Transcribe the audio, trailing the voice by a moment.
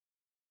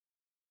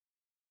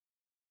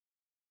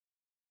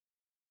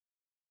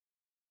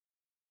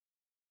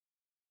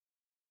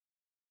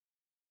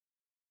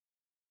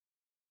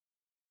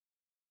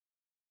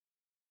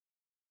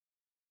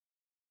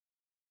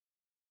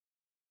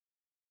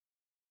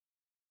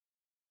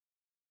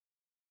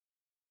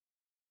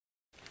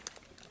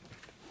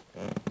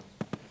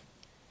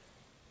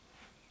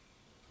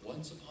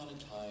Once upon a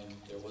time,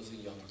 there was a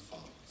young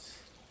fox.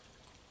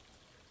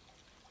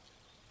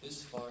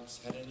 This fox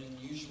had an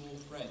unusual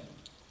friend.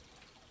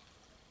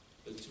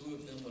 The two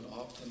of them would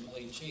often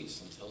play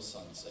chase until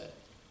sunset.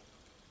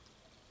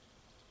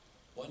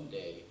 One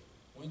day,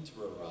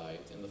 winter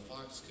arrived and the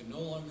fox could no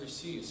longer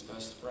see his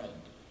best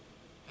friend.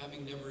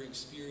 Having never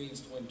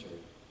experienced winter,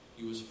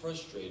 he was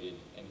frustrated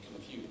and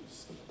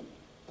confused.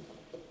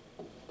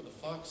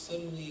 The fox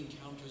suddenly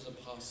encounters a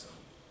possum.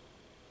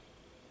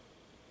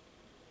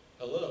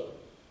 "Hello,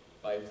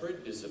 my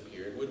friend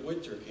disappeared when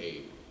winter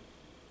came,"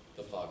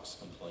 the fox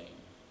complained.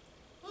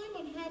 "I'm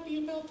unhappy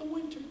about the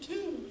winter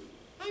too.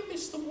 I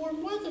miss the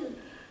warm weather,"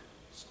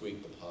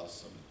 squeaked the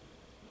possum.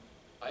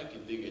 "I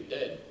could dig a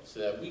den so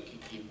that we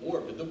could keep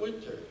warm in the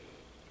winter,"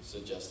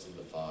 suggested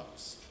the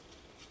fox.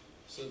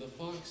 So the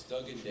fox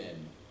dug a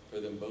den for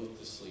them both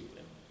to sleep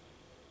in.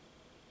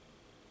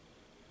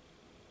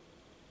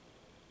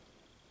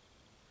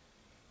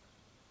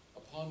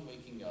 Upon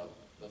waking up,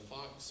 the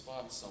fox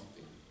spots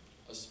something.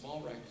 A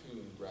small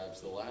raccoon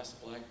grabs the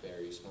last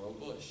blackberries from a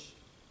bush.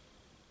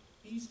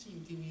 "These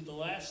seem to be the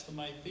last of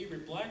my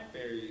favorite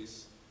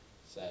blackberries,"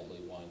 sadly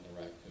whined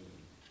the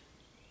raccoon.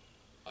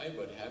 "I'm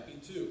unhappy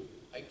too.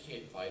 I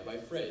can't find my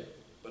friend,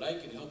 but I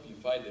can help you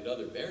find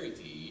another berry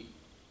to eat,"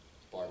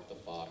 barked the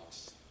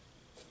fox.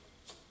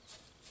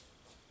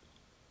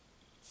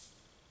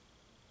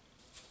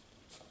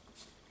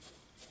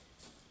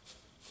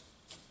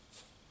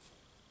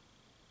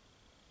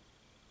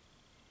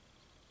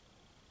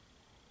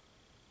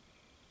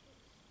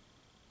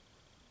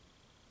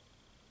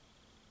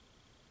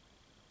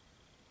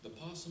 The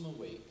possum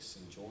awakes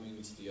and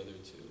joins the other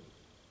two.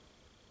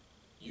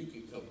 "You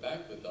can come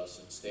back with us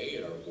and stay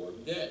in our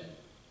warm den,"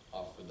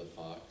 offered the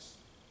fox.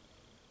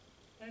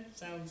 "That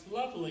sounds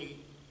lovely,"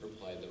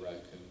 replied the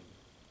raccoon.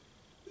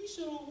 "We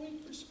should all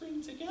wait for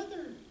spring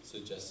together,"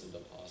 suggested the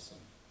possum.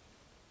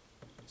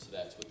 So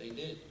that's what they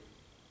did.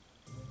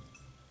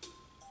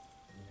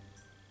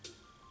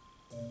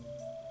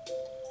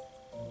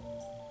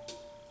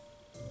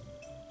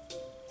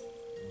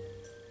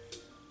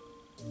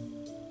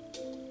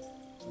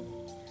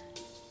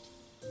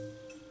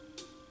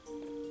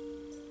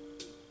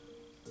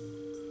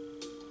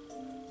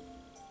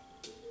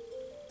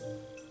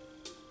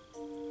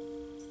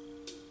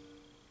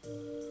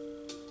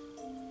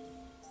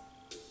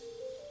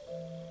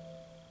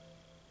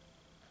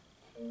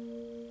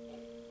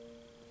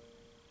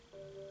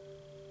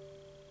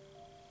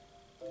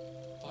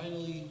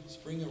 Finally,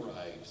 spring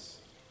arrives.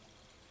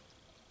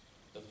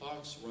 The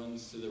fox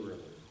runs to the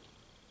river.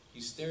 He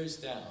stares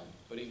down,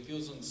 but he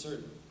feels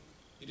uncertain.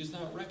 He does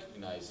not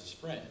recognize his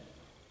friend.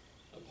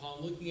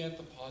 Upon looking at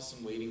the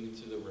possum wading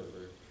into the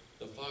river,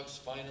 the fox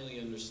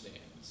finally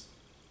understands.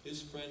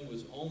 His friend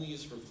was only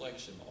his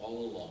reflection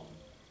all along.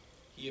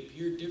 He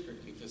appeared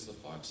different because the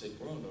fox had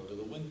grown over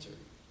the winter.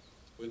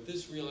 With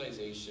this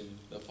realization,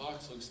 the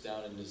fox looks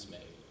down in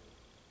dismay.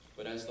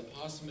 But as the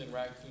possum and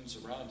raccoon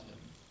surround him,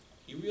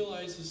 he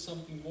realizes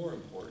something more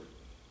important.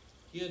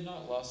 He had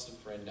not lost a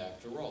friend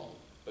after all,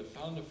 but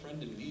found a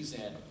friend in these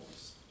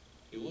animals.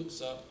 He looks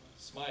up,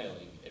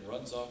 smiling, and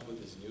runs off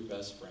with his new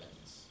best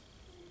friends.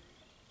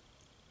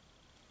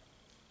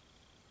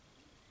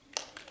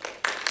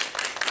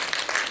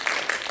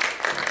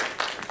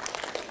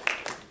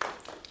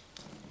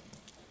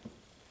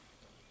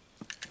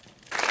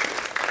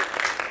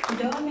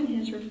 The Dog and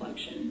His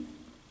Reflection.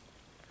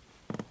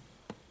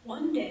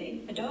 One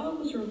day, a dog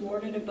was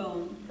rewarded a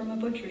bone from a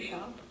butcher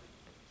shop.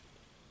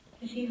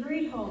 As he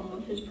hurried home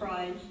with his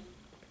prize,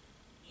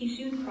 he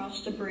soon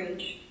crossed a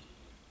bridge.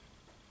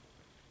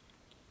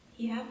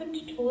 He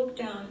happened to look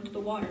down into the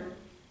water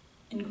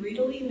and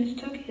greedily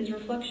mistook his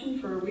reflection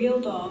for a real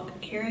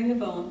dog carrying a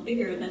bone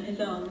bigger than his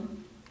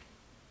own.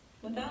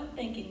 Without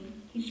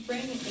thinking, he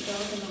sprang at the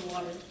dog in the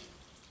water,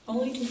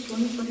 only to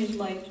swim for his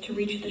life to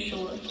reach the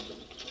shore.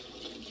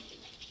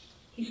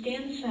 He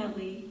stands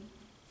sadly,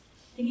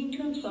 thinking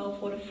to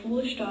himself what a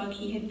foolish dog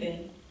he had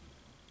been,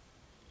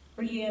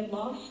 for he had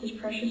lost his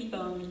precious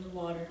bone in the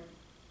water.